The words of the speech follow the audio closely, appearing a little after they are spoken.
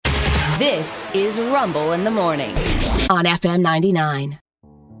This is Rumble in the Morning on FM 99.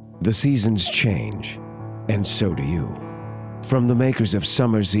 The seasons change, and so do you. From the makers of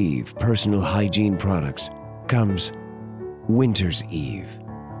Summer's Eve personal hygiene products comes Winter's Eve.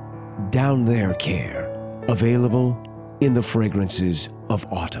 Down there care, available in the fragrances of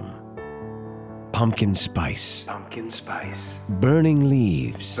autumn. Pumpkin spice, burning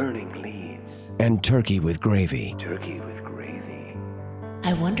leaves, and turkey with gravy.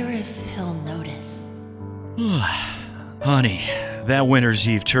 I wonder if he'll notice. Honey, that Winter's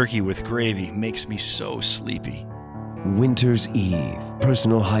Eve turkey with gravy makes me so sleepy. Winter's Eve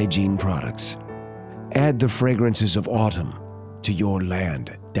personal hygiene products. Add the fragrances of autumn to your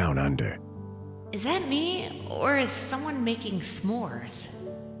land down under. Is that me, or is someone making s'mores?